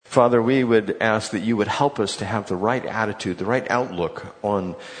Father, we would ask that you would help us to have the right attitude, the right outlook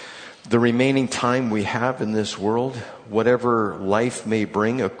on the remaining time we have in this world. Whatever life may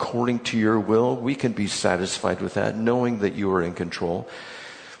bring according to your will, we can be satisfied with that, knowing that you are in control.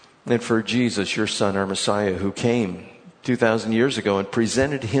 And for Jesus, your Son, our Messiah, who came 2,000 years ago and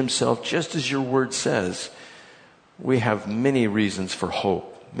presented himself just as your word says, we have many reasons for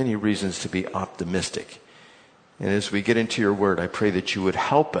hope, many reasons to be optimistic. And as we get into your word, I pray that you would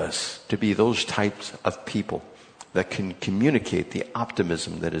help us to be those types of people that can communicate the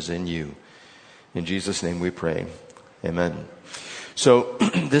optimism that is in you. In Jesus' name we pray. Amen. So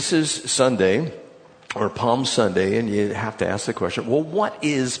this is Sunday, or Palm Sunday, and you have to ask the question, well, what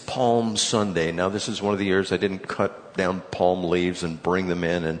is Palm Sunday? Now, this is one of the years I didn't cut down palm leaves and bring them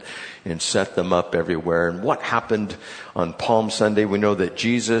in and set them up everywhere. And what happened on Palm Sunday? We know that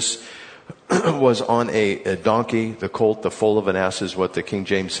Jesus was on a donkey, the colt, the foal of an ass is what the King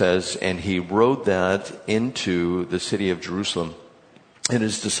James says, and he rode that into the city of Jerusalem. And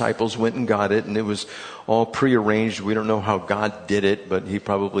his disciples went and got it, and it was all prearranged. We don't know how God did it, but he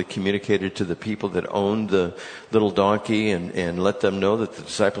probably communicated to the people that owned the little donkey and let them know that the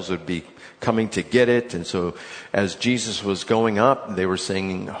disciples would be coming to get it. And so as Jesus was going up, they were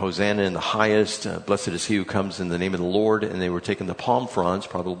singing Hosanna in the highest, blessed is he who comes in the name of the Lord. And they were taking the palm fronds,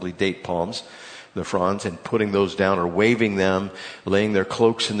 probably date palms, the fronds, and putting those down or waving them, laying their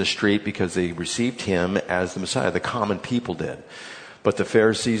cloaks in the street because they received him as the Messiah. The common people did. But the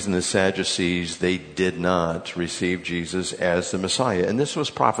Pharisees and the Sadducees, they did not receive Jesus as the Messiah. And this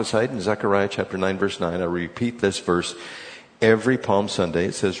was prophesied in Zechariah chapter 9, verse 9. I repeat this verse every Palm Sunday.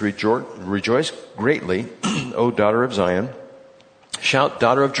 It says, rejoice greatly, O daughter of Zion. Shout,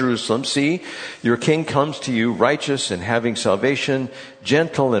 daughter of Jerusalem. See, your king comes to you, righteous and having salvation,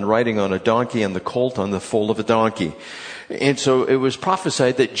 gentle and riding on a donkey, and the colt on the foal of a donkey. And so it was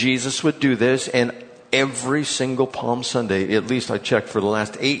prophesied that Jesus would do this, and every single Palm Sunday, at least I checked for the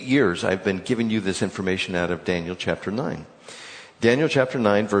last 8 years, I've been giving you this information out of Daniel chapter 9. Daniel chapter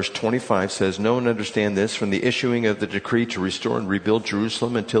 9 verse 25 says, know and understand this, from the issuing of the decree to restore and rebuild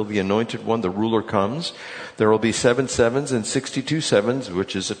Jerusalem until the anointed one, the ruler, comes, there will be 7 sevens and 62 sevens,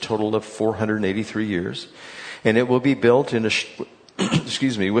 which is a total of 483 years. And it will be built in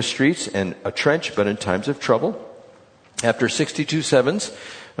with streets and a trench, but in times of trouble. After 62 sevens,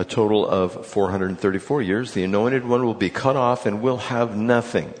 a total of 434 years, the anointed one will be cut off and will have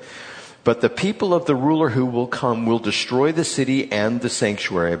nothing. But the people of the ruler who will come will destroy the city and the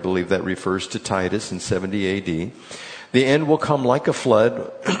sanctuary. I believe that refers to Titus in 70 AD. The end will come like a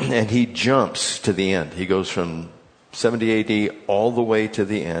flood, and he jumps to the end. He goes from 70 AD all the way to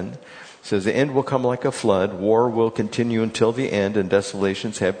the end. It says the end will come like a flood. War will continue until the end, and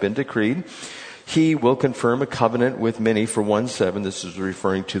desolations have been decreed. He will confirm a covenant with many for 1 7. This is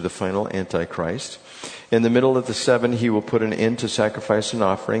referring to the final Antichrist. In the middle of the 7, he will put an end to sacrifice and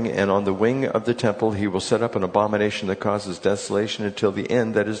offering, and on the wing of the temple he will set up an abomination that causes desolation until the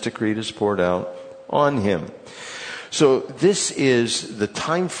end that is decreed is poured out on him. So this is the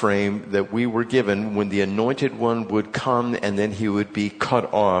time frame that we were given when the anointed one would come and then he would be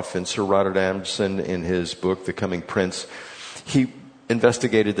cut off. And Sir Robert Adamson, in his book, The Coming Prince, he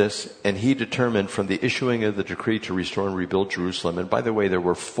investigated this, and he determined from the issuing of the decree to restore and rebuild Jerusalem. And by the way, there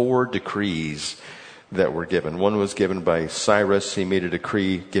were 4 decrees that were given. One was given by Cyrus. He made a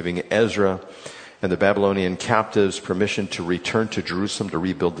decree giving Ezra and the Babylonian captives permission to return to Jerusalem to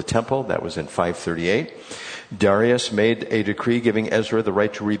rebuild the temple. That was in 538. Darius made a decree giving Ezra the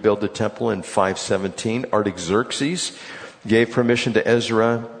right to rebuild the temple in 517. Artaxerxes gave permission to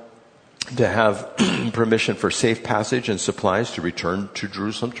Ezra to have permission for safe passage and supplies to return to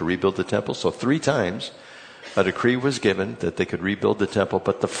Jerusalem to rebuild the temple. So 3 times a decree was given that they could rebuild the temple.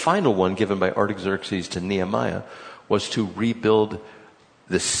 But the final one given by Artaxerxes to Nehemiah was to rebuild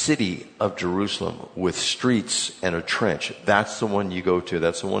the city of Jerusalem with streets and a trench. That's the one you go to.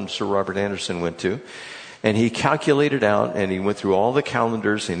 That's the one Sir Robert Anderson went to. And he calculated out, and he went through all the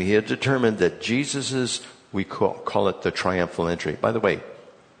calendars, and he had determined that Jesus's, we call it the triumphal entry. By the way,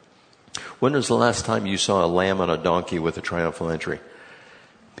 when was the last time you saw a lamb on a donkey with a triumphal entry?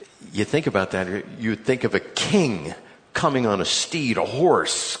 You think about that, you think of a king coming on a steed, a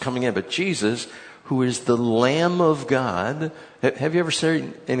horse coming in. But Jesus, who is the Lamb of God, have you ever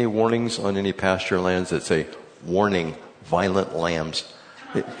seen any warnings on any pasture lands that say, warning, violent lambs?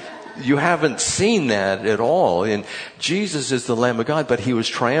 You haven't seen that at all. And Jesus is the Lamb of God, but he was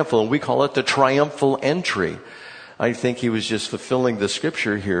triumphal, and we call it the triumphal entry. I think he was just fulfilling the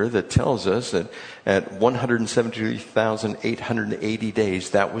scripture here that tells us that at 173,880 days,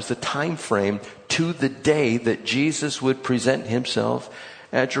 that was the time frame to the day that Jesus would present himself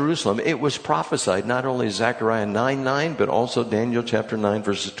at Jerusalem. It was prophesied, not only Zechariah 9:9, but also Daniel chapter 9,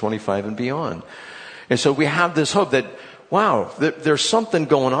 verses 25 and beyond. And so we have this hope that, wow, there's something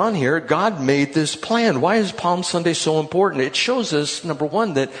going on here. God made this plan. Why is Palm Sunday so important? It shows us, number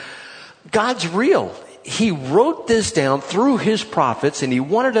one, that God's real. He wrote this down through his prophets, and he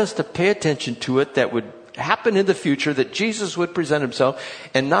wanted us to pay attention to it, that would happen in the future, that Jesus would present himself.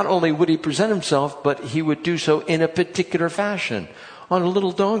 And not only would he present himself, but he would do so in a particular fashion, on a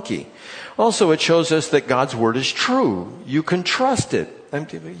little donkey. Also, it shows us that God's word is true. You can trust it.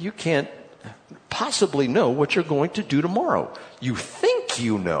 You can't possibly know what you're going to do tomorrow. You think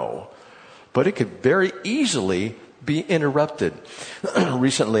you know, but it could very easily be interrupted.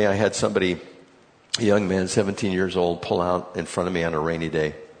 Recently, I had somebody, a young man, 17 years old, pull out in front of me on a rainy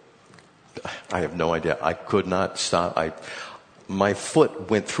day. I have no idea. I could not stop. My foot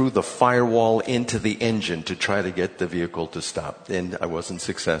went through the firewall into the engine to try to get the vehicle to stop, and I wasn't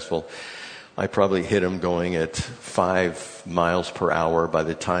successful. I probably hit him going at 5 miles per hour by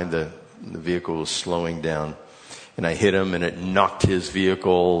the time the vehicle was slowing down. And I hit him, and it knocked his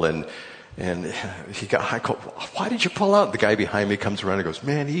vehicle, and I go, why did you pull out? The guy behind me comes around and goes,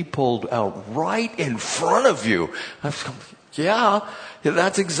 man, he pulled out right in front of you. I was going, yeah,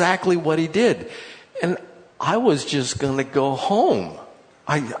 that's exactly what he did. And I was just going to go home.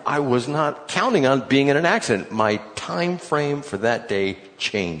 I was not counting on being in an accident. My time frame for that day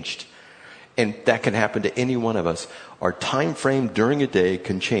changed. And that can happen to any one of us. Our time frame during a day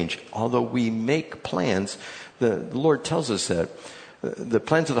can change. Although we make plans, the Lord tells us that the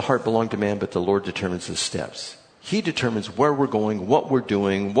plans of the heart belong to man, but the Lord determines the steps. He determines where we're going, what we're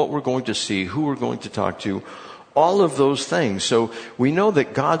doing, what we're going to see, who we're going to talk to, all of those things. So we know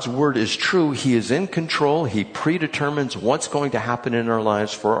that God's word is true. He is in control. He predetermines what's going to happen in our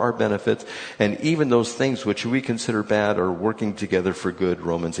lives for our benefit. And even those things which we consider bad are working together for good,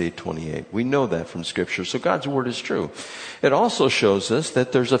 Romans 8:28. We know that from Scripture. So God's word is true. It also shows us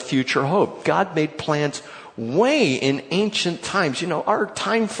that there's a future hope. God made plans way in ancient times. You know, our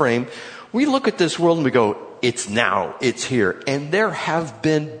time frame, we look at this world and we go, it's now, it's here. And there have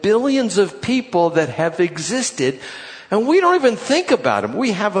been billions of people that have existed, and we don't even think about them.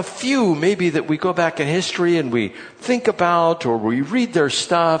 We have a few maybe that we go back in history and we think about, or we read their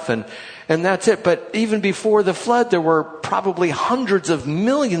stuff, and that's it. But even before the flood, there were probably hundreds of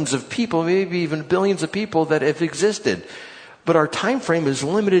millions of people, maybe even billions of people that have existed. But our time frame is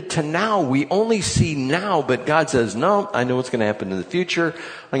limited to now. We only see now, but God says, no, I know what's going to happen in the future.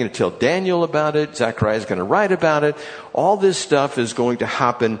 I'm going to tell Daniel about it. Zechariah is going to write about it. All this stuff is going to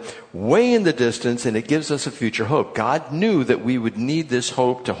happen way in the distance, and it gives us a future hope. God knew that we would need this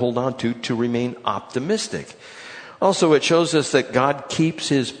hope to hold on to remain optimistic. Also, it shows us that God keeps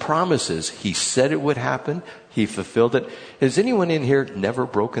his promises. He said it would happen. He fulfilled it. Has anyone in here never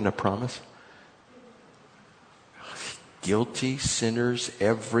broken a promise? Guilty sinners,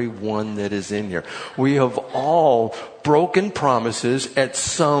 everyone that is in here. We have all broken promises at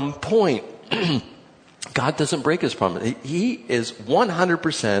some point. God doesn't break his promise. He is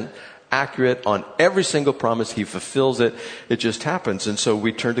 100% accurate on every single promise. He fulfills it. It just happens. And so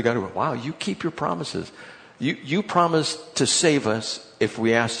we turn to God and go, wow, you keep your promises. You promised to save us if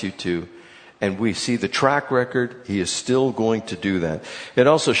we asked you to. And we see the track record. He is still going to do that. It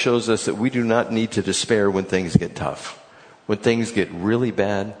also shows us that we do not need to despair when things get tough. When things get really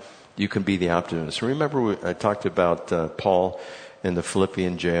bad, you can be the optimist. Remember, I talked about Paul in the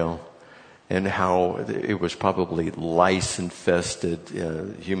Philippian jail and how it was probably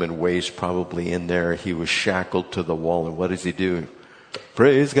lice-infested, human waste probably in there. He was shackled to the wall. And what does he do?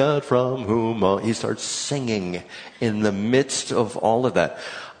 Praise God from whom all... He starts singing in the midst of all of that.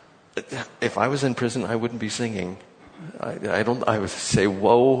 If I was in prison, I wouldn't be singing. I would say,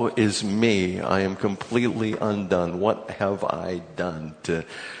 woe is me. I am completely undone. What have I done to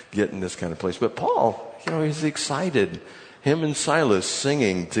get in this kind of place? But Paul, he's excited. Him and Silas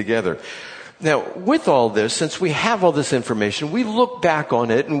singing together. Now, with all this, since we have all this information, we look back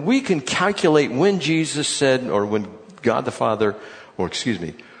on it and we can calculate when Jesus said, or when God the Father,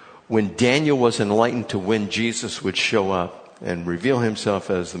 when Daniel was enlightened to when Jesus would show up and reveal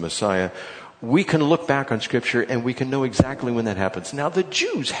himself as the Messiah. We can look back on Scripture and we can know exactly when that happens. Now, the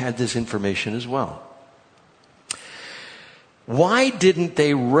Jews had this information as well. Why didn't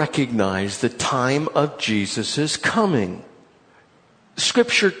they recognize the time of Jesus' coming?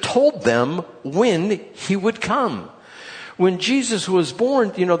 Scripture told them when he would come. When Jesus was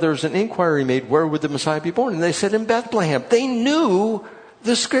born, there was an inquiry made, where would the Messiah be born? And they said in Bethlehem. They knew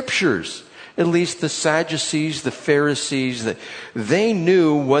the Scriptures. At least the Sadducees, the Pharisees, they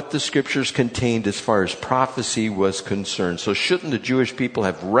knew what the scriptures contained as far as prophecy was concerned. So shouldn't the Jewish people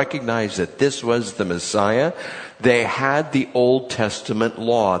have recognized that this was the Messiah? They had the Old Testament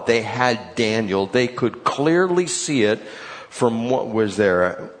law. They had Daniel. They could clearly see it from what was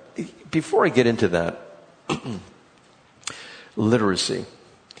there. Before I get into that, literacy.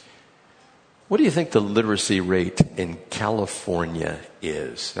 What do you think the literacy rate in California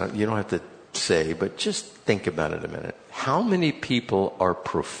is? Now, you don't have to say, but just think about it a minute. How many people are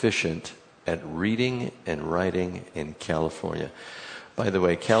proficient at reading and writing in California? By the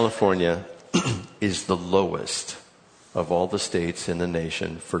way, California is the lowest of all the states in the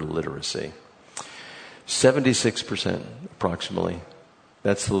nation for literacy. 76% approximately.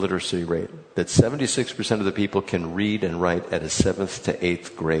 That's the literacy rate. That 76% of the people can read and write at a 7th to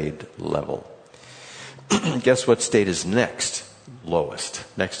 8th grade level. Guess what state is next lowest?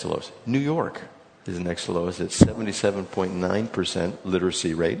 Next to lowest. New York is next to lowest at 77.9%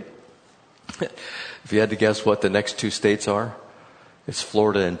 literacy rate. If you had to guess what the next two states are, it's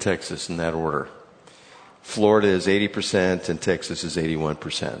Florida and Texas in that order. Florida is 80% and Texas is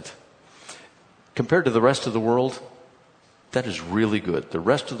 81%. Compared to the rest of the world, that is really good. The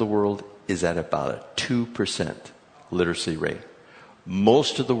rest of the world is at about a 2% literacy rate.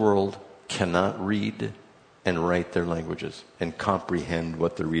 Most of the world cannot read and write their languages and comprehend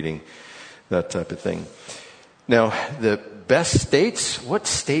what they're reading, that type of thing. Now, the best states, what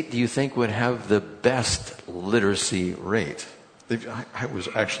state do you think would have the best literacy rate? I was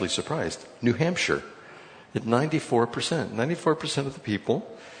actually surprised. New Hampshire, at 94%. 94% of the people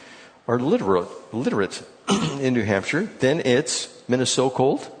are literate in New Hampshire. Then it's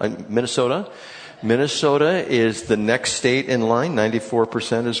Minnesota. Minnesota is the next state in line,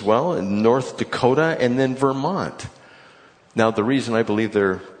 94% as well, and North Dakota, and then Vermont. Now, the reason I believe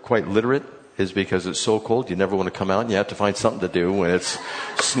they're quite literate is because it's so cold, you never want to come out, and you have to find something to do when it's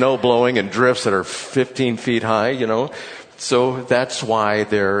snow blowing and drifts that are 15 feet high, you know. So that's why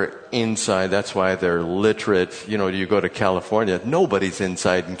they're inside. That's why they're literate. You know, you go to California, nobody's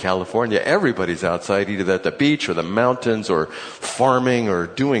inside in California. Everybody's outside, either at the beach or the mountains or farming or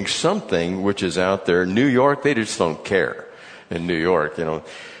doing something which is out there. New York, they just don't care. In New York, you know,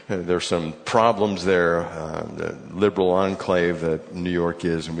 there's some problems there. The liberal enclave that New York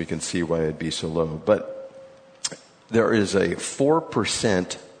is, and we can see why it'd be so low. But there is a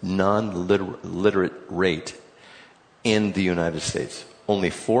 4% non-literate rate in the United States. Only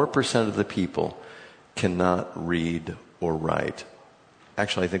 4% of the people cannot read or write.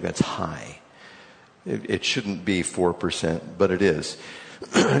 Actually, I think that's high. It shouldn't be 4%, but it is.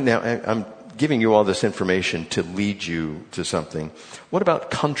 Now, I'm giving you all this information to lead you to something. What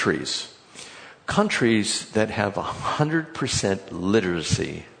about countries? Countries that have 100%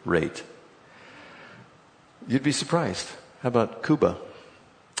 literacy rate. You'd be surprised. How about Cuba?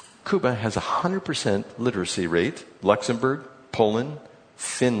 Cuba has a 100% literacy rate. Luxembourg, Poland,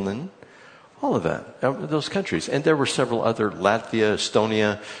 Finland, all of that, those countries. And there were several other, Latvia,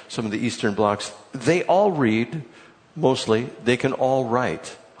 Estonia, some of the Eastern blocs. They all read, mostly. They can all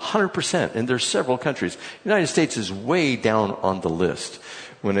write. 100%. And there's several countries. The United States is way down on the list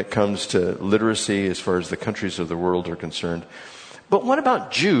when it comes to literacy as far as the countries of the world are concerned. But what about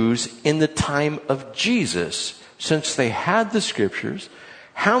Jews in the time of Jesus? Since they had the scriptures,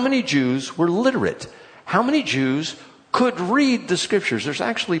 how many Jews were literate? How many Jews could read the scriptures? There's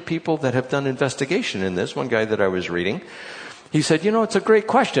actually people that have done investigation in this. One guy that I was reading, he said, you know, it's a great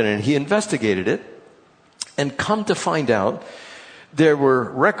question. And he investigated it and come to find out there were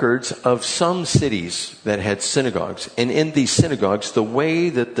records of some cities that had synagogues. And in these synagogues, the way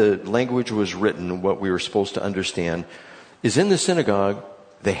that the language was written, what we were supposed to understand, is in the synagogue,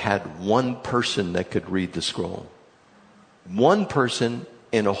 they had one person that could read the scroll. One person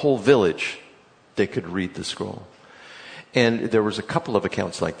in a whole village that could read the scroll. And there was a couple of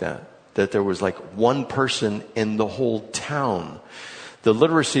accounts like that there was like one person in the whole town. The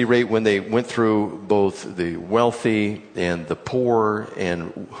literacy rate when they went through both the wealthy and the poor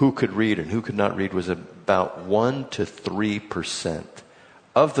and who could read and who could not read was about 1 to 3%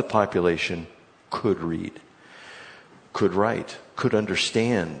 of the population could read, could write, could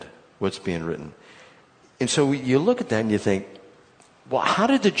understand what's being written. And so you look at that and you think, well, how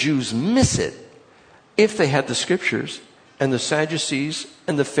did the Jews miss it if they had the scriptures and the Sadducees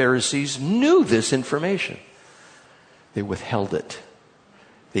and the Pharisees knew this information? They withheld it.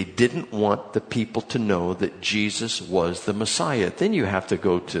 They didn't want the people to know that Jesus was the Messiah. Then you have to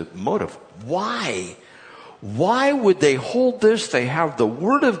go to motive. Why? Why would they hold this? They have the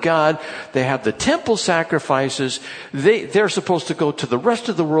Word of God. They have the temple sacrifices. They're supposed to go to the rest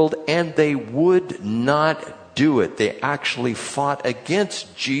of the world, and they would not do it. They actually fought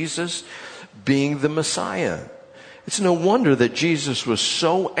against Jesus being the Messiah. It's no wonder that Jesus was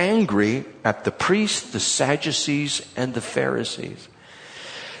so angry at the priests, the Sadducees, and the Pharisees.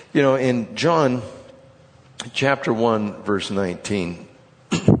 You know, in John chapter 1, verse 19,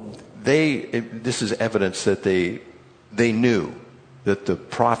 this is evidence that they knew that the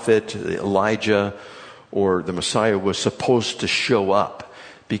prophet Elijah or the Messiah was supposed to show up,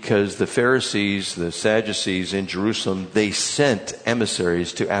 because the Pharisees, the Sadducees in Jerusalem, they sent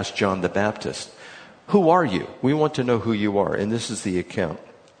emissaries to ask John the Baptist, "Who are you? We want to know who you are." And this is the account.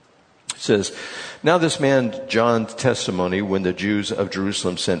 It says, "Now this man John's testimony when the Jews of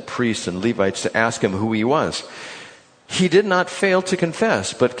Jerusalem sent priests and Levites to ask him who he was. He did not fail to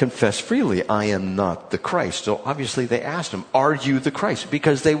confess, but confessed freely, 'I am not the Christ.'" So obviously they asked him, "Are you the Christ?"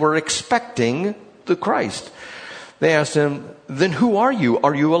 Because they were expecting the Christ. They asked him, "Then who are you?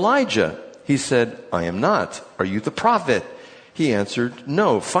 Are you Elijah?" He said, "I am not." "Are you the prophet?" He answered,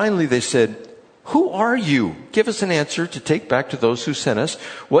 "No." Finally they said, "Who are you? Give us an answer to take back to those who sent us.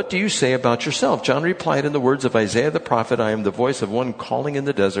 What do you say about yourself?" John replied in the words of Isaiah the prophet, "I am the voice of one calling in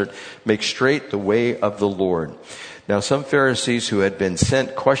the desert, make straight the way of the Lord." Now some Pharisees who had been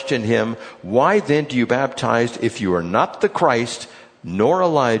sent questioned him, "Why then do you baptize if you are not the Christ, nor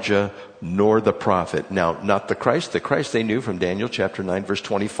Elijah, nor the prophet?" Now, not the Christ. The Christ they knew from Daniel chapter 9, verse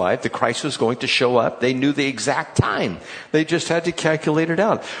 25. The Christ was going to show up. They knew the exact time. They just had to calculate it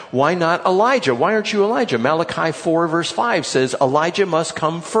out. Why not Elijah? Why aren't you Elijah? Malachi 4, verse 5 says Elijah must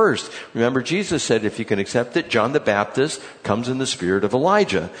come first. Remember, Jesus said, if you can accept it, John the Baptist comes in the spirit of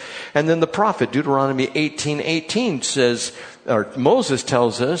Elijah. And then the prophet, Deuteronomy 18:18 says, or Moses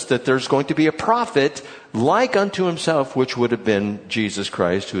tells us that there's going to be a prophet like unto himself, which would have been Jesus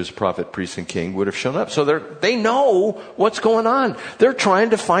Christ, who is prophet, priest, and king, would have shown up. So they know what's going on. They're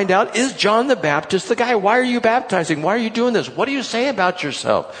trying to find out, is John the Baptist the guy? Why are you baptizing? Why are you doing this? What do you say about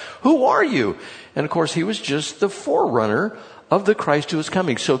yourself? Who are you? And of course, he was just the forerunner of the Christ who was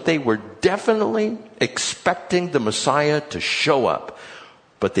coming. So they were definitely expecting the Messiah to show up,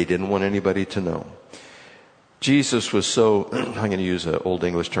 but they didn't want anybody to know. Jesus was so, I'm going to use an old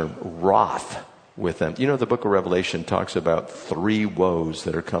English term, wroth with them. You know, the book of Revelation talks about 3 woes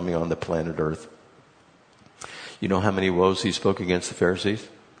that are coming on the planet Earth. You know how many woes he spoke against the Pharisees?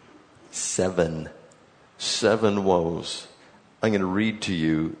 7. 7 woes. I'm going to read to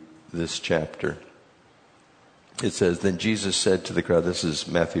you this chapter. It says, "Then Jesus said to the crowd," this is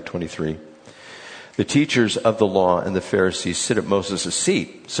Matthew 23, "The teachers of the law and the Pharisees sit at Moses'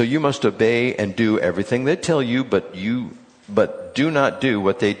 seat. So you must obey and do everything they tell you, but do not do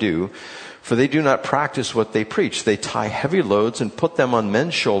what they do. For they do not practice what they preach. They tie heavy loads and put them on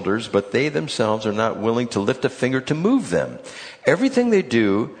men's shoulders, but they themselves are not willing to lift a finger to move them. Everything they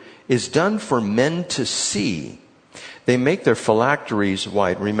do is done for men to see. They make their phylacteries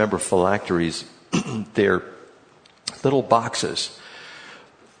wide." Remember, phylacteries, they're little boxes.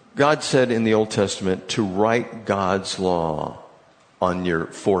 God said in the Old Testament to write God's law on your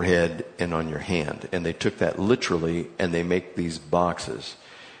forehead and on your hand. And they took that literally, and they make these boxes.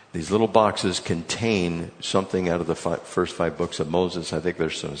 These little boxes contain something out of the first 5 books of Moses. I think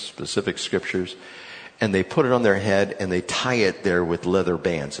there's some specific scriptures. And they put it on their head, and they tie it there with leather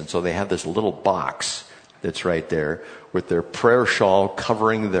bands. And so they have this little box that's right there with their prayer shawl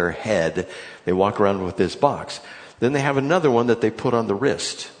covering their head. They walk around with this box. Then they have another one that they put on the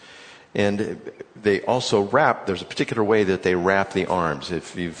wrist. And they also wrap, there's a particular way that they wrap the arms.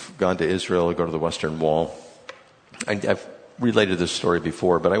 If you've gone to Israel or go to the Western Wall, I've related this story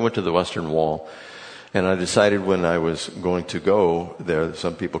before, but I went to the Western Wall, and I decided when I was going to go there,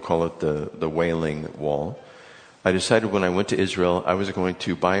 some people call it the Wailing Wall. I decided when I went to Israel, I was going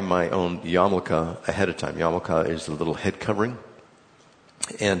to buy my own yarmulke ahead of time. Yarmulke is the little head covering.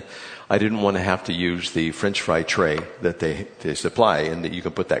 And I didn't want to have to use the French fry tray that they supply, and that you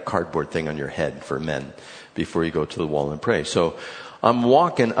can put that cardboard thing on your head for men before you go to the wall and pray. So I'm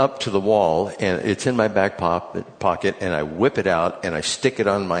walking up to the wall, and it's in my back pocket, and I whip it out, and I stick it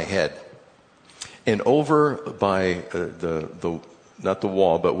on my head. And over by not the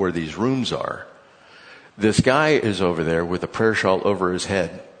wall, but where these rooms are, this guy is over there with a prayer shawl over his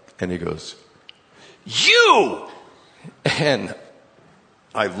head, and he goes, "You!" And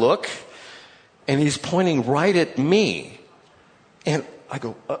I look, and he's pointing right at me. And I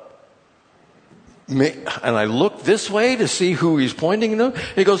go, me? And I look this way to see who he's pointing to.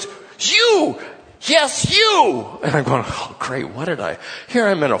 He goes, "You!" yes, you. And I'm going, oh, great, here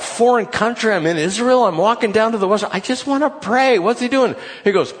I'm in a foreign country, I'm in Israel, I'm walking down to the west, I just want to pray. What's he doing?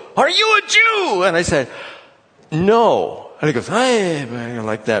 He goes, are you a Jew? And I said, no. And he goes, hey,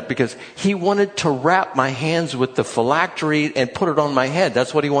 like that, because he wanted to wrap my hands with the phylactery and put it on my head.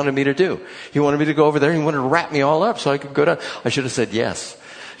 That's what he wanted me to do. He wanted me to go over there and he wanted to wrap me all up so I could go down. I should have said yes.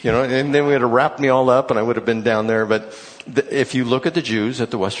 And then we would have wrapped me all up and I would have been down there. But if you look at the Jews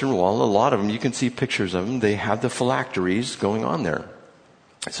at the Western Wall, a lot of them, you can see pictures of them. They have the phylacteries going on there.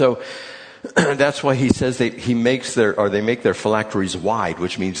 So that's why he says they make their phylacteries wide,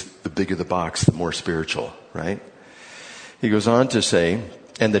 which means the bigger the box, the more spiritual, right? He goes on to say,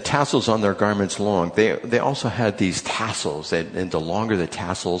 and the tassels on their garments long. They also had these tassels, and the longer the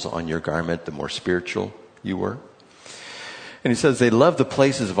tassels on your garment, the more spiritual you were. And he says they love the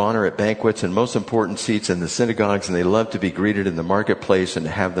places of honor at banquets and most important seats in the synagogues, and they love to be greeted in the marketplace and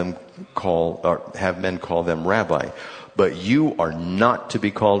have men call them rabbi. But you are not to be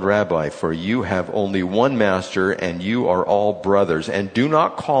called rabbi, for you have only one master, and you are all brothers. And do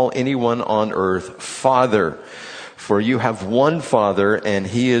not call anyone on earth father, for you have one Father, and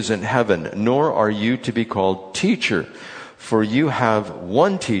he is in heaven. Nor are you to be called teacher, for you have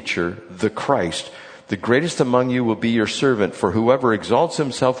one teacher, the Christ. The greatest among you will be your servant, for whoever exalts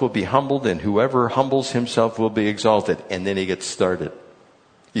himself will be humbled, and whoever humbles himself will be exalted. And then he gets started.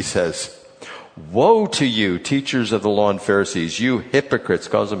 He says, woe to you, teachers of the law and Pharisees, you hypocrites,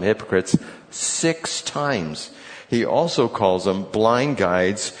 calls them hypocrites 6 times. He also calls them blind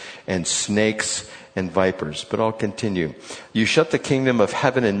guides and snakes and vipers. But I'll continue. You shut the kingdom of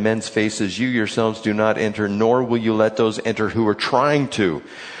heaven in men's faces. You yourselves do not enter, nor will you let those enter who are trying to.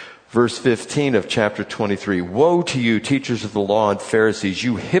 Verse 15 of chapter 23. Woe to you, teachers of the law and Pharisees,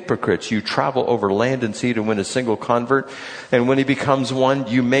 you hypocrites. You travel over land and sea to win a single convert. And when he becomes one,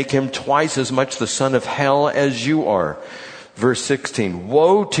 you make him twice as much the son of hell as you are. Verse 16,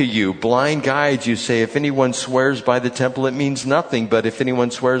 woe to you, blind guides, you say, if anyone swears by the temple, it means nothing. But if anyone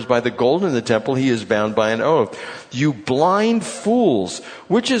swears by the gold in the temple, he is bound by an oath. You blind fools,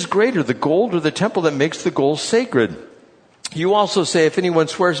 which is greater, the gold or the temple that makes the gold sacred? You also say, if anyone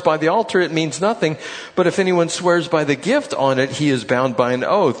swears by the altar, it means nothing. But if anyone swears by the gift on it, he is bound by an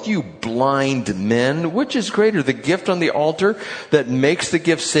oath. You blind men, which is greater, the gift on the altar that makes the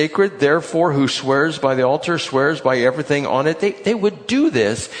gift sacred? Therefore, who swears by the altar swears by everything on it. They would do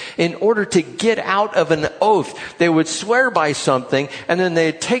this in order to get out of an oath. They would swear by something, and then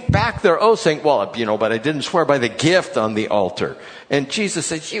they'd take back their oath saying, well, but I didn't swear by the gift on the altar. And Jesus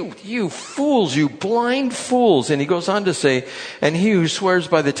says, you fools, you blind fools. And he goes on to say, and he who swears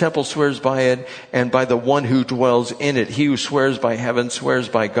by the temple swears by it, and by the one who dwells in it. He who swears by heaven swears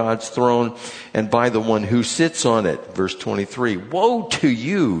by God's throne, and by the one who sits on it. Verse 23, woe to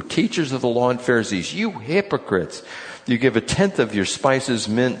you, teachers of the law and Pharisees, you hypocrites. You give 1/10 of your spices,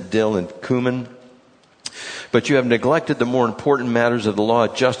 mint, dill, and cumin, but you have neglected the more important matters of the law,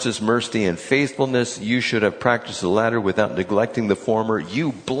 justice, mercy, and faithfulness. You should have practiced the latter without neglecting the former.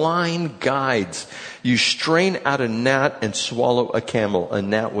 You blind guides. You strain out a gnat and swallow a camel. A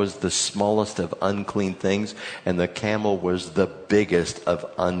gnat was the smallest of unclean things, and the camel was the biggest of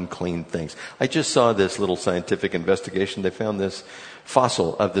unclean things. I just saw this little scientific investigation. They found this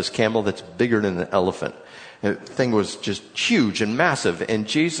fossil of this camel that's bigger than an elephant. The thing was just huge and massive. And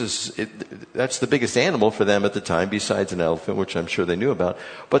Jesus, that's the biggest animal for them at the time, besides an elephant, which I'm sure they knew about.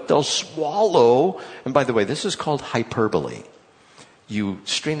 But they'll swallow, and by the way, this is called hyperbole. You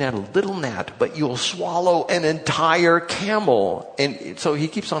strain out a little gnat, but you'll swallow an entire camel. And so he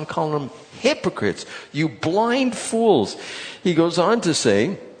keeps on calling them hypocrites. You blind fools. He goes on to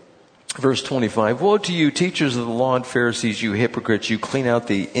say, verse 25, woe to you, teachers of the law and Pharisees, you hypocrites. You clean out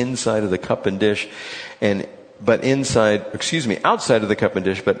the inside of the cup and dish, outside of the cup and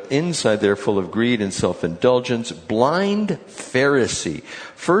dish, but inside they're full of greed and self-indulgence. Blind Pharisee.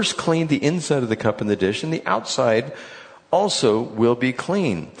 First clean the inside of the cup and the dish, and the outside also will be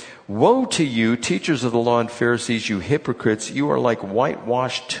clean. Woe to you, teachers of the law and Pharisees, you hypocrites. You are like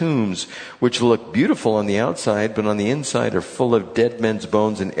whitewashed tombs, which look beautiful on the outside, but on the inside are full of dead men's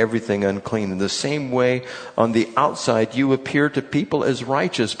bones and everything unclean. In the same way, on the outside you appear to people as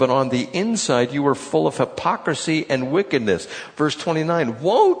righteous, but on the inside you are full of hypocrisy and wickedness. Verse 29,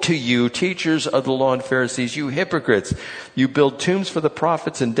 woe to you, teachers of the law and Pharisees, you hypocrites. You build tombs for the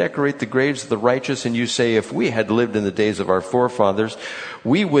prophets and decorate the graves of the righteous, and you say, if we had lived in the days of our forefathers,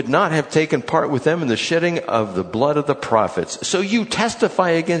 we would not have taken part with them in the shedding of the blood of the prophets. So you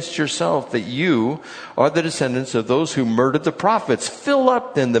testify against yourself that you are the descendants of those who murdered the prophets. Fill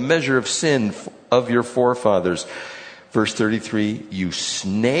up then the measure of sin of your forefathers. Verse 33, you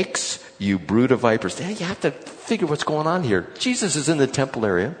snakes, you brood of vipers. You have to figure what's going on here. Jesus is in the temple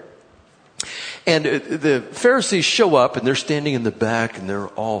area. And the Pharisees show up, and they're standing in the back, and they're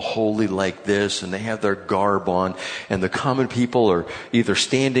all holy like this, and they have their garb on. And the common people are either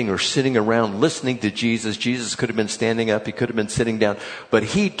standing or sitting around listening to Jesus. Jesus could have been standing up. He could have been sitting down. But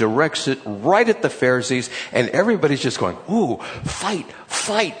he directs it right at the Pharisees, and everybody's just going, ooh, fight,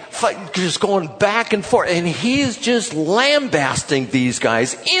 fight, fight, just going back and forth. And he's just lambasting these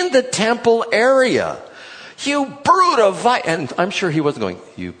guys in the temple area. You brood of vipers. And I'm sure he wasn't going,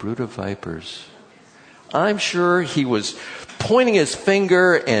 you brood of vipers. I'm sure he was pointing his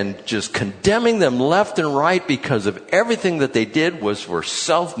finger and just condemning them left and right because of everything that they did was for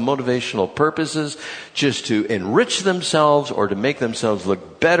self-motivational purposes, just to enrich themselves or to make themselves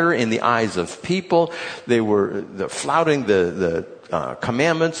look better in the eyes of people. They were flouting the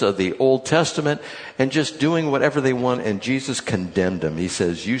commandments of the Old Testament and just doing whatever they want. And Jesus condemned them. He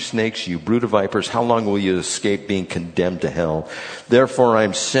says, you snakes, you brood of vipers, how long will you escape being condemned to hell? Therefore,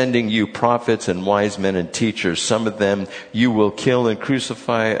 I'm sending you prophets and wise men and teachers. Some of them you will kill and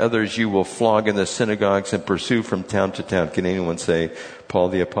crucify. Others you will flog in the synagogues and pursue from town to town. Can anyone say Paul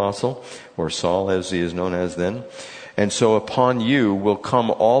the Apostle, or Saul as he is known as then? And so upon you will come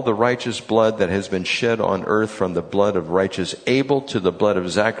all the righteous blood that has been shed on earth, from the blood of righteous Abel to the blood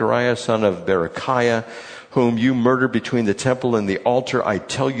of Zachariah, son of Berechiah, whom you murdered between the temple and the altar. I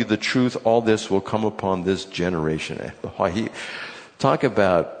tell you the truth, all this will come upon this generation. Talk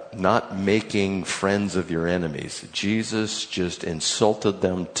about not making friends of your enemies. Jesus just insulted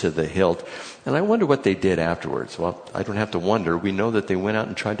them to the hilt. And I wonder what they did afterwards. Well, I don't have to wonder. We know that they went out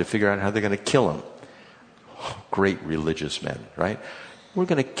and tried to figure out how they're going to kill him. Great religious men, right? We're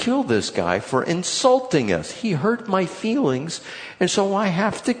going to kill this guy for insulting us. He hurt my feelings, and so I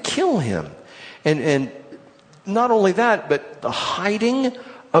have to kill him. And not only that, but the hiding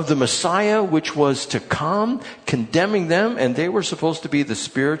of the Messiah, which was to come, condemning them, and they were supposed to be the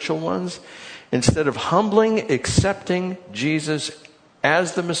spiritual ones. Instead of humbling, accepting Jesus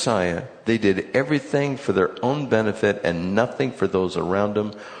as the Messiah, they did everything for their own benefit and nothing for those around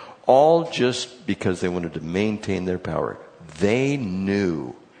them. All just because they wanted to maintain their power. They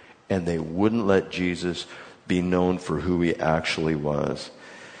knew, and they wouldn't let Jesus be known for who he actually was.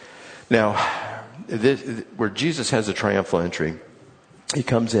 Now, where Jesus has a triumphal entry, he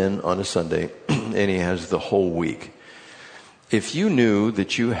comes in on a Sunday, and he has the whole week. If you knew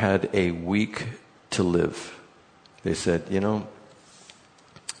that you had a week to live, they said, you're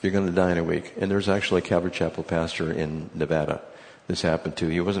going to die in a week. And there's actually a Calvary Chapel pastor in Nevada this happened to.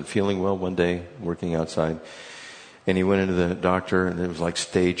 He wasn't feeling well one day, working outside, and he went into the doctor, and it was like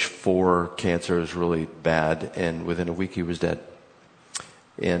stage 4 cancer. It was really bad, and within a week he was dead.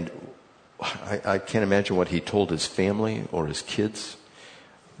 And I can't imagine what he told his family or his kids.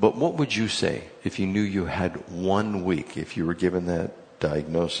 But what would you say if you knew you had 1 week, if you were given that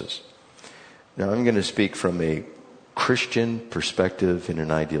diagnosis? Now, I'm going to speak from a Christian perspective in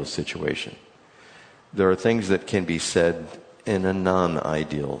an ideal situation. There are things that can be said in a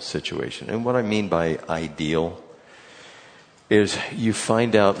non-ideal situation. And what I mean by ideal is you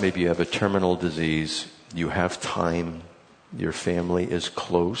find out maybe you have a terminal disease, you have time, your family is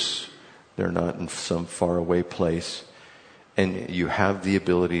close, they're not in some faraway place, and you have the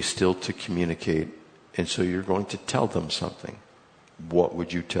ability still to communicate, and so you're going to tell them something. What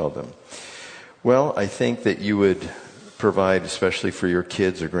would you tell them? Well, I think that you would provide, especially for your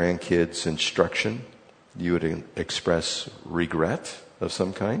kids or grandkids, instruction. You would express regret of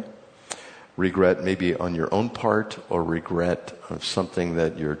some kind. Regret maybe on your own part, or regret of something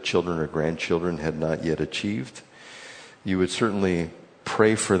that your children or grandchildren had not yet achieved. You would certainly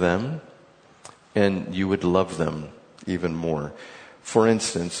pray for them, and you would love them even more. For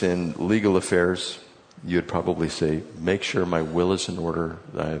instance, in legal affairs, you would probably say, make sure my will is in order.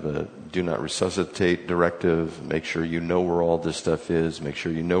 I have a do not resuscitate directive. Make sure you know where all this stuff is. Make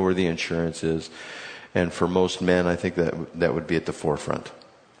sure you know where the insurance is. And for most men, I think that would be at the forefront.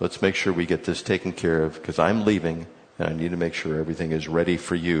 Let's make sure we get this taken care of, because I'm leaving, and I need to make sure everything is ready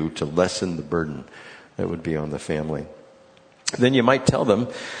for you to lessen the burden that would be on the family. Then you might tell them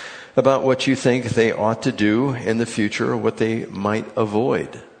about what you think they ought to do in the future, or what they might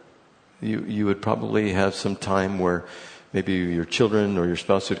avoid. You would probably have some time where maybe your children or your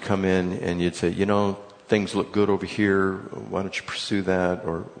spouse would come in and you'd say, things look good over here. Why don't you pursue that?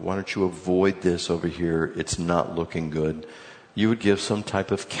 Or why don't you avoid this over here? It's not looking good. You would give some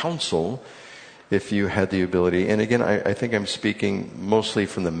type of counsel if you had the ability. And again, I think I'm speaking mostly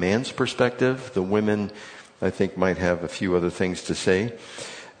from the man's perspective. The women, I think, might have a few other things to say.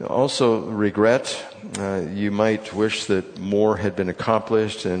 Also, regret. You might wish that more had been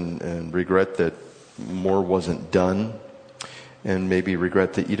accomplished and regret that more wasn't done, and maybe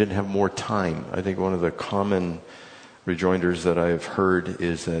regret that you didn't have more time. I think one of the common rejoinders that I've heard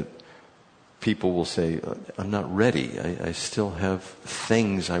is that people will say, I'm not ready. I still have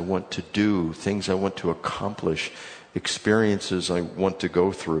things I want to do, things I want to accomplish, experiences I want to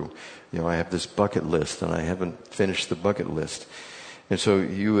go through. I have this bucket list and I haven't finished the bucket list. And so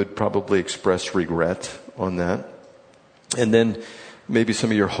you would probably express regret on that. And then maybe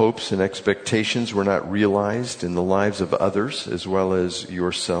some of your hopes and expectations were not realized in the lives of others as well as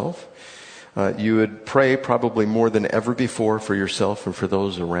yourself. You would pray probably more than ever before for yourself and for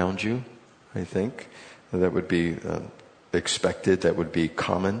those around you, I think. That would be expected. That would be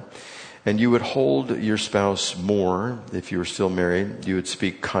common. And you would hold your spouse more if you were still married. You would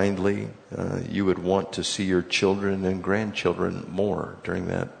speak kindly. You would want to see your children and grandchildren more during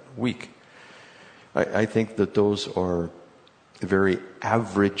that week. I think that those are very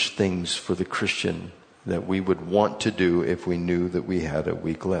average things for the Christian that we would want to do if we knew that we had a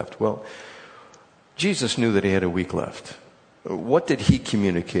week left. Well, Jesus knew that he had a week left. What did he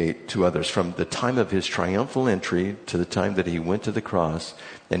communicate to others from the time of his triumphal entry to the time that he went to the cross?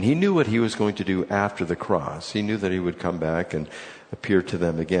 And he knew what he was going to do after the cross. He knew that he would come back and appear to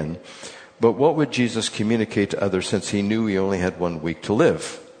them again. But what would Jesus communicate to others since he knew he only had 1 week to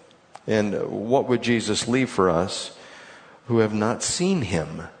live? And what would Jesus leave for us who have not seen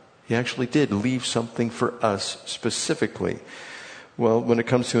him? He actually did leave something for us specifically. Well, when it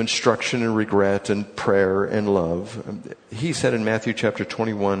comes to instruction and regret and prayer and love, he said in Matthew chapter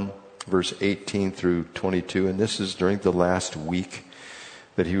 21, verse 18 through 22, and this is during the last week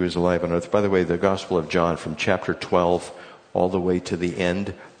that he was alive on earth. By the way, the Gospel of John from chapter 12 all the way to the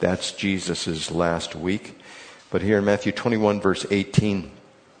end, that's Jesus' last week. But here in Matthew 21, verse 18,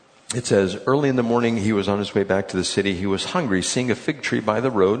 it says, early in the morning he was on his way back to the city. He was hungry, seeing a fig tree by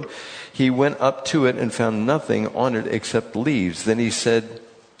the road. He went up to it and found nothing on it except leaves. Then he said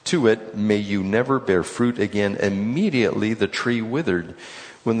to it, may you never bear fruit again. Immediately the tree withered.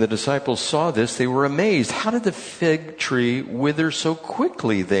 When the disciples saw this, they were amazed. How did the fig tree wither so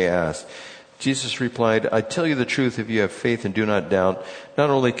quickly? They asked. Jesus replied, I tell you the truth, if you have faith and do not doubt, not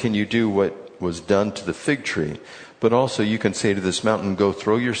only can you do what was done to the fig tree, but also you can say to this mountain, go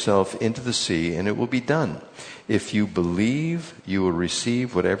throw yourself into the sea, and it will be done. If you believe, you will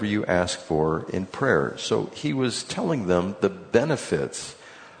receive whatever you ask for in prayer. So he was telling them the benefits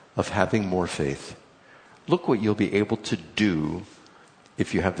of having more faith. Look what you'll be able to do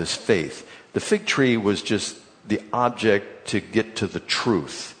if you have this faith. The fig tree was just the object to get to the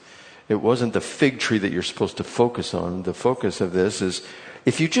truth. It wasn't the fig tree that you're supposed to focus on. The focus of this is,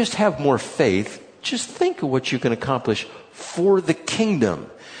 if you just have more faith, just think of what you can accomplish for the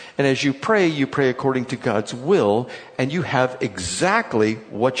kingdom. And as you pray according to God's will, and you have exactly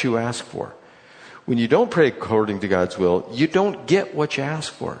what you ask for. When you don't pray according to God's will, you don't get what you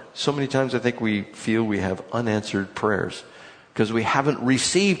ask for. So many times I think we feel we have unanswered prayers because we haven't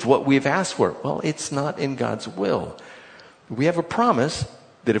received what we've asked for. Well, it's not in God's will. We have a promise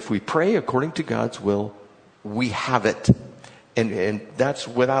that if we pray according to God's will, we have it. And that's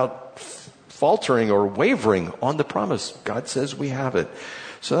without faltering or wavering on the promise. God says we have it.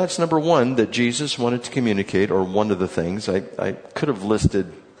 So that's number one that Jesus wanted to communicate, or one of the things. I could have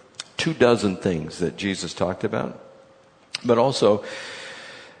listed 24 things that Jesus talked about. But also,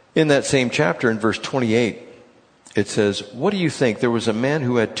 in that same chapter, in verse 28, it says, what do you think? There was a man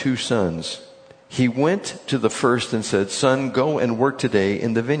who had 2 sons. He went to the first and said, son, go and work today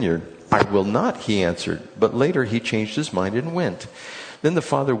in the vineyard. I will not, he answered. But later he changed his mind and went. Then the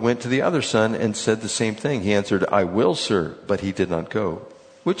father went to the other son and said the same thing. He answered, I will, sir, but he did not go.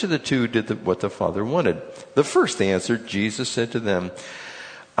 Which of the 2 did what the father wanted? The first, they answered. Jesus said to them,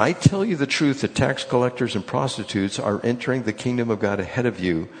 I tell you the truth, the tax collectors and prostitutes are entering the kingdom of God ahead of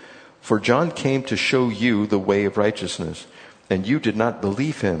you. For John came to show you the way of righteousness, and you did not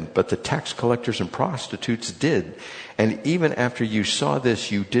believe him, but the tax collectors and prostitutes did. And even after you saw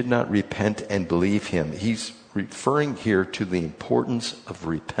this, you did not repent and believe him. He's referring here to the importance of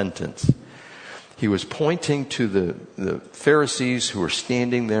repentance. He was pointing to the Pharisees who were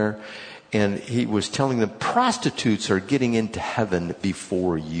standing there, and he was telling them, prostitutes are getting into heaven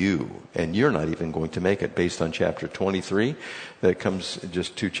before you, and you're not even going to make it, based on chapter 23 that comes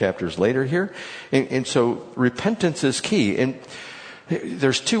just 2 chapters later here. And so repentance is key. And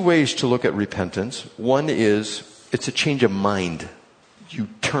there's 2 ways to look at repentance. One is, it's a change of mind. You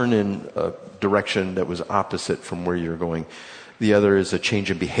turn in a direction that was opposite from where you're going. The other is a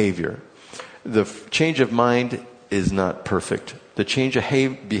change in behavior. The change of mind is not perfect. The change of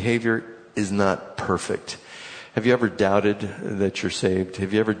behavior is not perfect. Have you ever doubted that you're saved?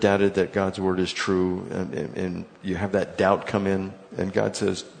 Have you ever doubted that God's word is true? And you have that doubt come in, and God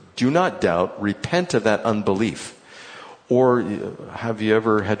says, do not doubt, repent of that unbelief. Or have you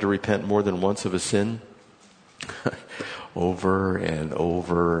ever had to repent more than once of a sin? Over and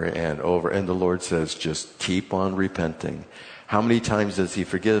over and over. And the Lord says, just keep on repenting. How many times does he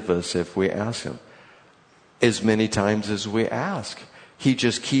forgive us if we ask him? As many times as we ask. He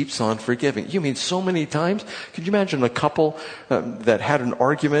just keeps on forgiving. You mean so many times? Could you imagine a couple that had an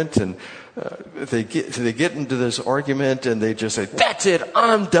argument, and they get into this argument and they just say, that's it,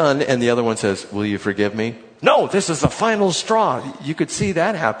 I'm done. And the other one says, will you forgive me? No, this is the final straw. You could see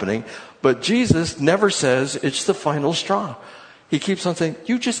that happening. But Jesus never says it's the final straw. He keeps on saying,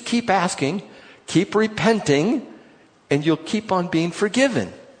 you just keep asking, keep repenting, and you'll keep on being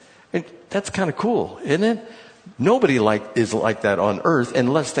forgiven. And that's kind of cool, isn't it? Nobody is like that on earth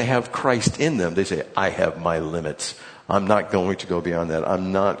unless they have Christ in them. They say, I have my limits. I'm not going to go beyond that.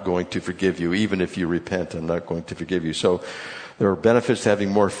 I'm not going to forgive you. Even if you repent, I'm not going to forgive you. So there are benefits to having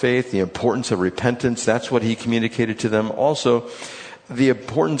more faith, the importance of repentance. That's what he communicated to them. Also, the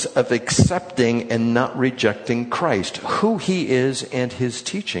importance of accepting and not rejecting Christ, who he is and his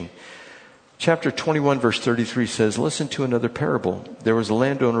teaching. Chapter 21, verse 33 says, listen to another parable. There was a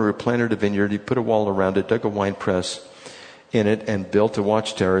landowner who planted a vineyard. He put a wall around it, dug a wine press in it, and built a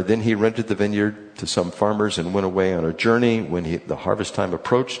watchtower. Then he rented the vineyard to some farmers and went away on a journey. When the harvest time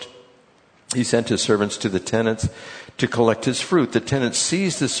approached, he sent his servants to the tenants to collect his fruit. The tenants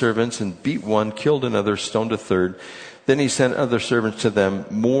seized the servants and beat one, killed another, stoned a third. Then he sent other servants to them,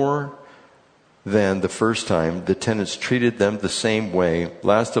 more than the first time. The tenants treated them the same way.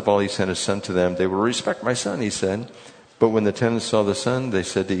 Last of all, he sent his son to them. They will respect my son, he said. But when the tenants saw the son, they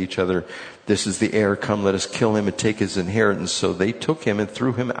said to each other, this is the heir. Come, let us kill him and take his inheritance. So they took him and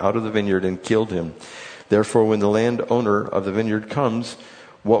threw him out of the vineyard and killed him. Therefore, when the landowner of the vineyard comes,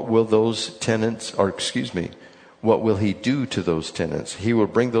 what will he do to those tenants? He will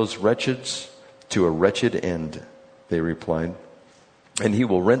bring those wretches to a wretched end, they replied. And he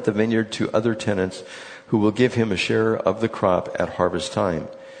will rent the vineyard to other tenants who will give him a share of the crop at harvest time.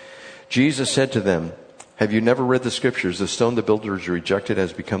 Jesus said to them, have you never read the scriptures? The stone the builders rejected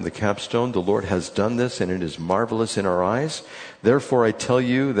has become the capstone. The Lord has done this, and it is marvelous in our eyes. Therefore, I tell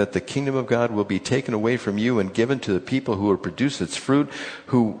you that the kingdom of God will be taken away from you and given to the people who will produce its fruit.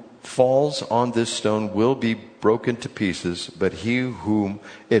 Who falls on this stone will be broken to pieces, but he whom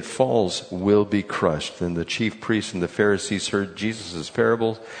it falls will be crushed. Then the chief priests and the Pharisees heard Jesus'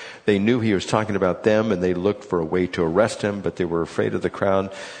 parables. They knew he was talking about them, and they looked for a way to arrest him, but they were afraid of the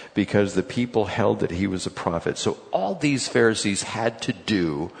crowd because the people held that he was a prophet. So all these Pharisees had to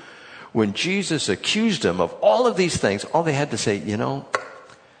do, when Jesus accused them of all of these things, all they had to say,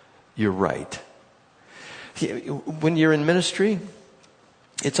 you're right. When you're in ministry,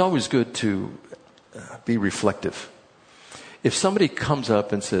 it's always good to be reflective. If somebody comes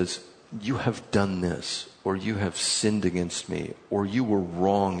up and says, you have done this, or you have sinned against me, or you were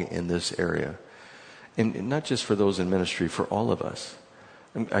wrong in this area, and not just for those in ministry, for all of us,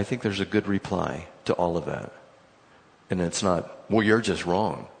 I think there's a good reply to all of that. And it's not, well, you're just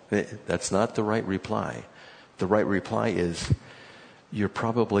wrong. That's not the right reply. The right reply is, you're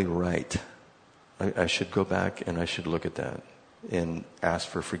probably right. I should go back and I should look at that and ask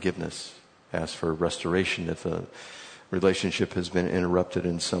for forgiveness, ask for restoration if a relationship has been interrupted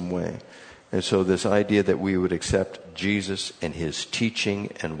in some way. And so this idea that we would accept Jesus and his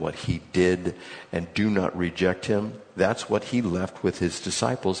teaching and what he did and do not reject him, that's what he left with his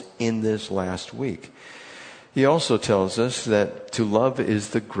disciples in this last week. He also tells us that to love is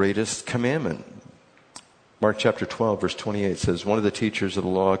the greatest commandment. Mark chapter 12, verse 28 says, one of the teachers of the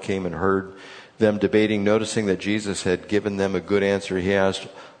law came and heard them debating. Noticing that Jesus had given them a good answer, he asked,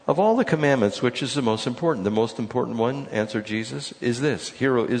 of all the commandments, which is the most important? The most important one, answered Jesus, is this: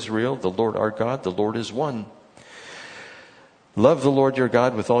 Hear, O Israel, the Lord our God, the Lord is one. Love the Lord your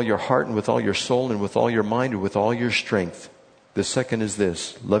God with all your heart and with all your soul and with all your mind and with all your strength. The second is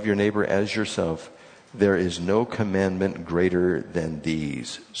this: love your neighbor as yourself. There is no commandment greater than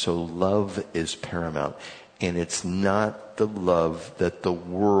these. So love is paramount. And it's not the love that the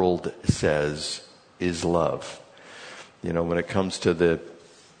world says is love. When it comes to the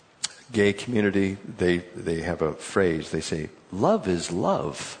gay community, they have a phrase. They say, love is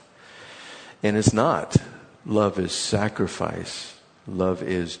love. And it's not. Love is sacrifice. Love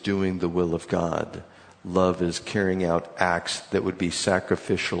is doing the will of God. Love is carrying out acts that would be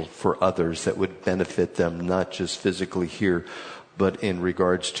sacrificial for others, that would benefit them, not just physically here, but in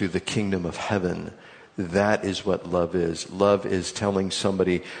regards to the kingdom of heaven. That is what love is. Love is telling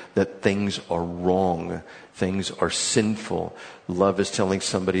somebody that things are wrong. Things are sinful. Love is telling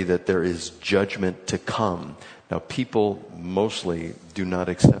somebody that there is judgment to come. Now, people mostly do not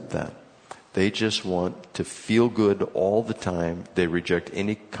accept that. They just want to feel good all the time. They reject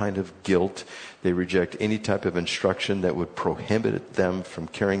any kind of guilt. They reject any type of instruction that would prohibit them from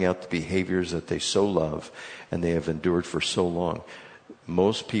carrying out the behaviors that they so love and they have endured for so long.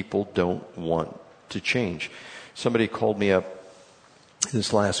 Most people don't want to change. Somebody called me up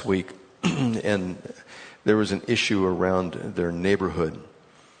this last week and there was an issue around their neighborhood,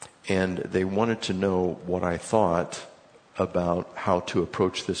 and they wanted to know what I thought about how to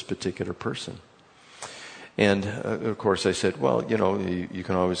approach this particular person. And of course I said, well, you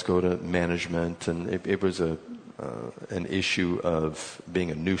can always go to management, and it was an issue of being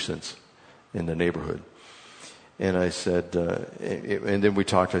a nuisance in the neighborhood. And I said, and then we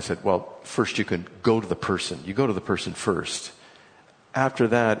talked. I said, well, first you can go to the person. You go to the person first. After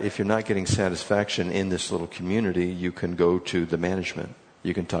that, if you're not getting satisfaction in this little community, you can go to the management.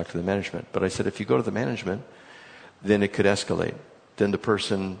 You can talk to the management. But I said, if you go to the management, then it could escalate. Then the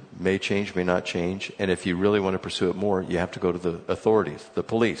person may change, may not change. And if you really want to pursue it more, you have to go to the authorities, the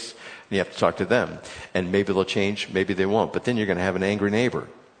police. And you have to talk to them. And maybe they'll change, maybe they won't. But then you're going to have an angry neighbor.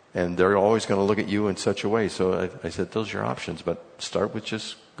 And they're always going to look at you in such a way. So I said, those are your options. But start with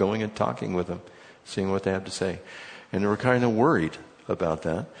just going and talking with them, seeing what they have to say. And they were kind of worried about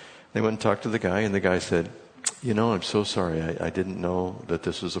that. They went and talked to the guy, and the guy said, I'm so sorry. I didn't know that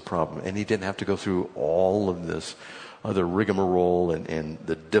this was a problem. And he didn't have to go through all of this other rigmarole and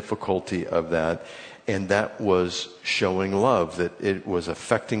the difficulty of that. And that was showing love, that it was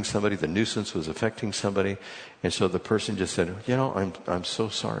affecting somebody. The nuisance was affecting somebody. And so the person just said, I'm so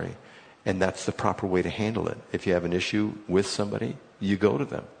sorry. And that's the proper way to handle it. If you have an issue with somebody, you go to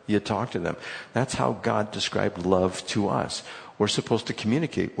them. You talk to them. That's how God described love to us. We're supposed to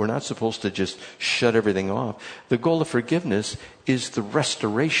communicate. We're not supposed to just shut everything off. The goal of forgiveness is the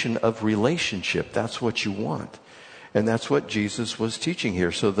restoration of relationship. That's what you want. And that's what Jesus was teaching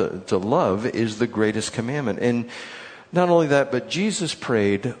here. So the love is the greatest commandment. And not only that, but Jesus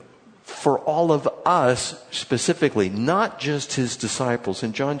prayed for all of us specifically, not just his disciples.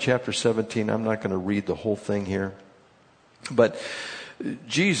 In John chapter 17, I'm not going to read the whole thing here, but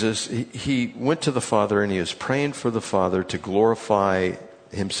Jesus, he went to the Father and he was praying for the Father to glorify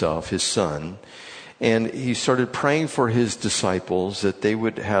himself, his Son. And he started praying for his disciples that they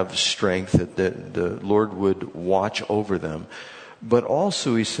would have strength, that the Lord would watch over them. But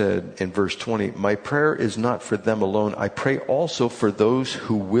also he said in verse 20, my prayer is not for them alone. I pray also for those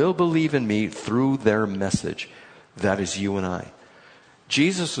who will believe in me through their message. That is you and I.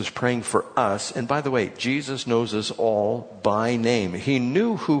 Jesus was praying for us. And by the way, Jesus knows us all by name. He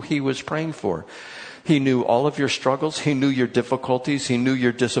knew who he was praying for. He knew all of your struggles. He knew your difficulties. He knew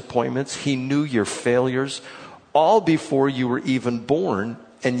your disappointments. He knew your failures, all before you were even born.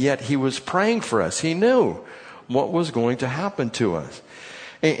 And yet he was praying for us. He knew what was going to happen to us.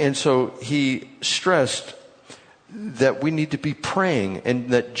 And so he stressed that we need to be praying, and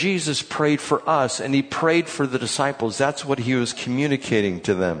that Jesus prayed for us and he prayed for the disciples. That's what he was communicating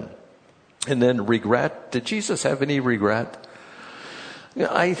to them. And then regret. Did Jesus have any regret?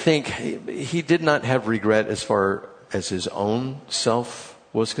 I think he did not have regret as far as his own self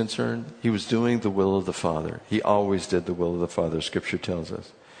was concerned. He was doing the will of the Father. He always did the will of the Father, Scripture tells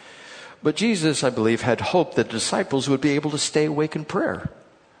us. But Jesus, I believe, had hope that the disciples would be able to stay awake in prayer.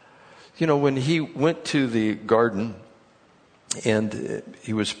 When he went to the garden and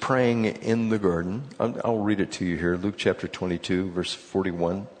he was praying in the garden, I'll read it to you here. Luke chapter 22, verse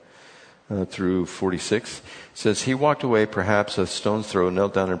 41 through 46. It says, he walked away perhaps a stone's throw,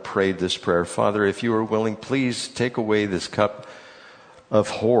 knelt down and prayed this prayer. Father, if you are willing, please take away this cup of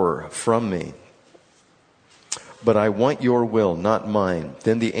horror from me. But I want your will, not mine.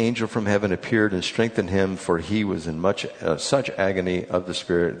 Then the angel from heaven appeared and strengthened him, for he was in such agony of the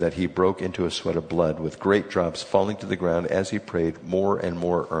spirit that he broke into a sweat of blood, with great drops falling to the ground as he prayed more and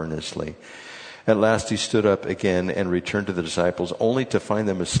more earnestly. At last he stood up again and returned to the disciples, only to find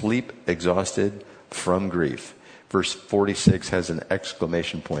them asleep, exhausted from grief. Verse 46 has an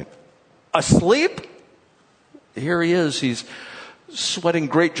exclamation point. Asleep? Here he is. He's sweating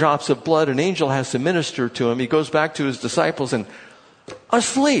great drops of blood. An angel has to minister to him. He goes back to his disciples and,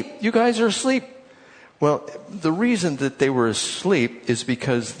 asleep. You guys are asleep. Well, the reason that they were asleep is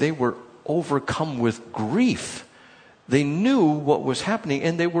because they were overcome with grief. They knew what was happening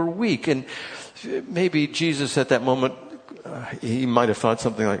and they were weak. And maybe Jesus at that moment, he might have thought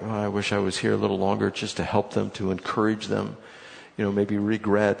something like, I wish I was here a little longer just to help them, to encourage them. maybe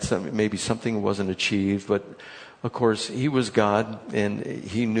regret, maybe something wasn't achieved. But of course, he was God, and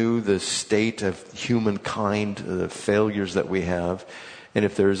he knew the state of humankind, the failures that we have. And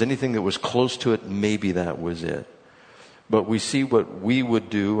if there was anything that was close to it, maybe that was it. But we see what we would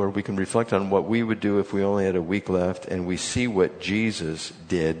do, or we can reflect on what we would do if we only had a week left, and we see what Jesus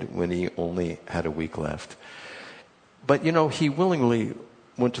did when he only had a week left. But he willingly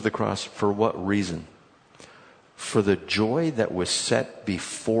went to the cross for what reason? For the joy that was set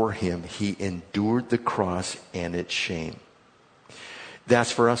before him, he endured the cross and its shame.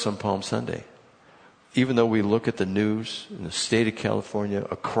 That's for us on Palm Sunday. Even though we look at the news in the state of California,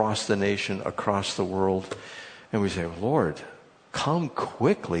 across the nation, across the world, and we say, Lord, come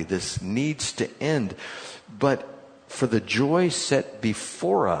quickly. This needs to end. But for the joy set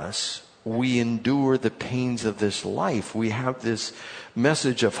before us, we endure the pains of this life. We have this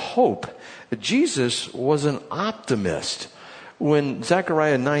message of hope. Jesus was an optimist. When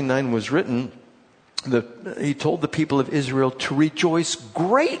Zechariah 9:9 was written, he told the people of Israel to rejoice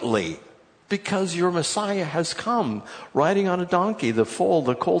greatly because your Messiah has come, riding on a donkey, the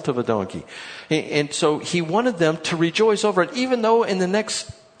colt of a donkey. And so he wanted them to rejoice over it, even though in the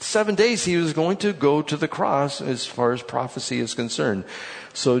next 7 days he was going to go to the cross as far as prophecy is concerned.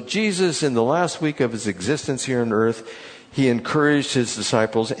 So Jesus, in the last week of his existence here on earth, he encouraged his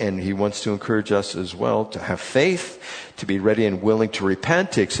disciples, and he wants to encourage us as well, to have faith, to be ready and willing to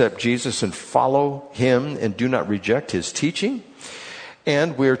repent, to accept Jesus and follow him, and do not reject his teaching.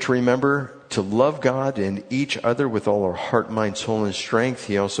 And we are to remember to love God and each other with all our heart, mind, soul, and strength.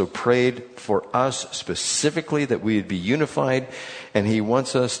 He also prayed for us specifically that we would be unified, and he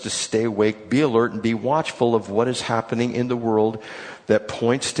wants us to stay awake, be alert, and be watchful of what is happening in the world that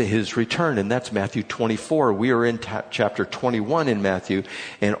points to his return. And that's Matthew 24. We are in chapter 21 in Matthew,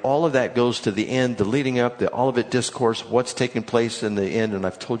 and all of that goes to the end, the leading up, the Olivet Discourse, what's taking place in the end. And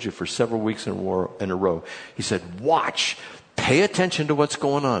I've told you for several weeks in a row. He said, watch. Pay attention to what's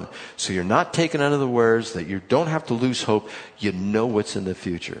going on, so you're not taken unawares, that you don't have to lose hope. You know what's in the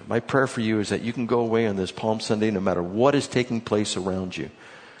future. My prayer for you is that you can go away on this Palm Sunday, no matter what is taking place around you,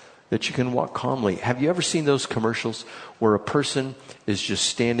 that you can walk calmly. Have you ever seen those commercials where a person is just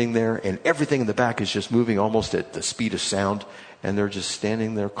standing there and everything in the back is just moving almost at the speed of sound, and they're just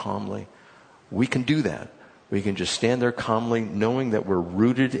standing there calmly? We can do that. We can just stand there calmly, knowing that we're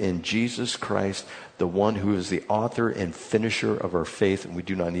rooted in Jesus Christ, the one who is the author and finisher of our faith. And we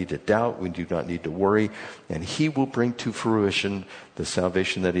do not need to doubt. We do not need to worry. And he will bring to fruition the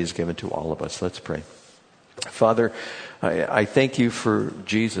salvation that he has given to all of us. Let's pray. Father, I thank you for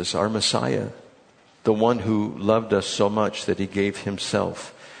Jesus, our Messiah, the one who loved us so much that he gave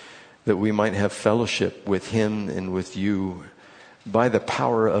himself, that we might have fellowship with him and with you by the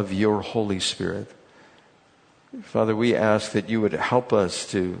power of your Holy Spirit. Father, we ask that you would help us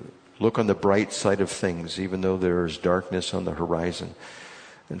to look on the bright side of things, even though there is darkness on the horizon.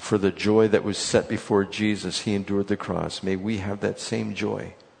 And for the joy that was set before Jesus, he endured the cross. May we have that same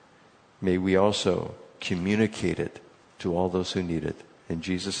joy. May we also communicate it to all those who need it. In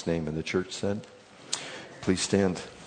Jesus' name. And the church said, please stand.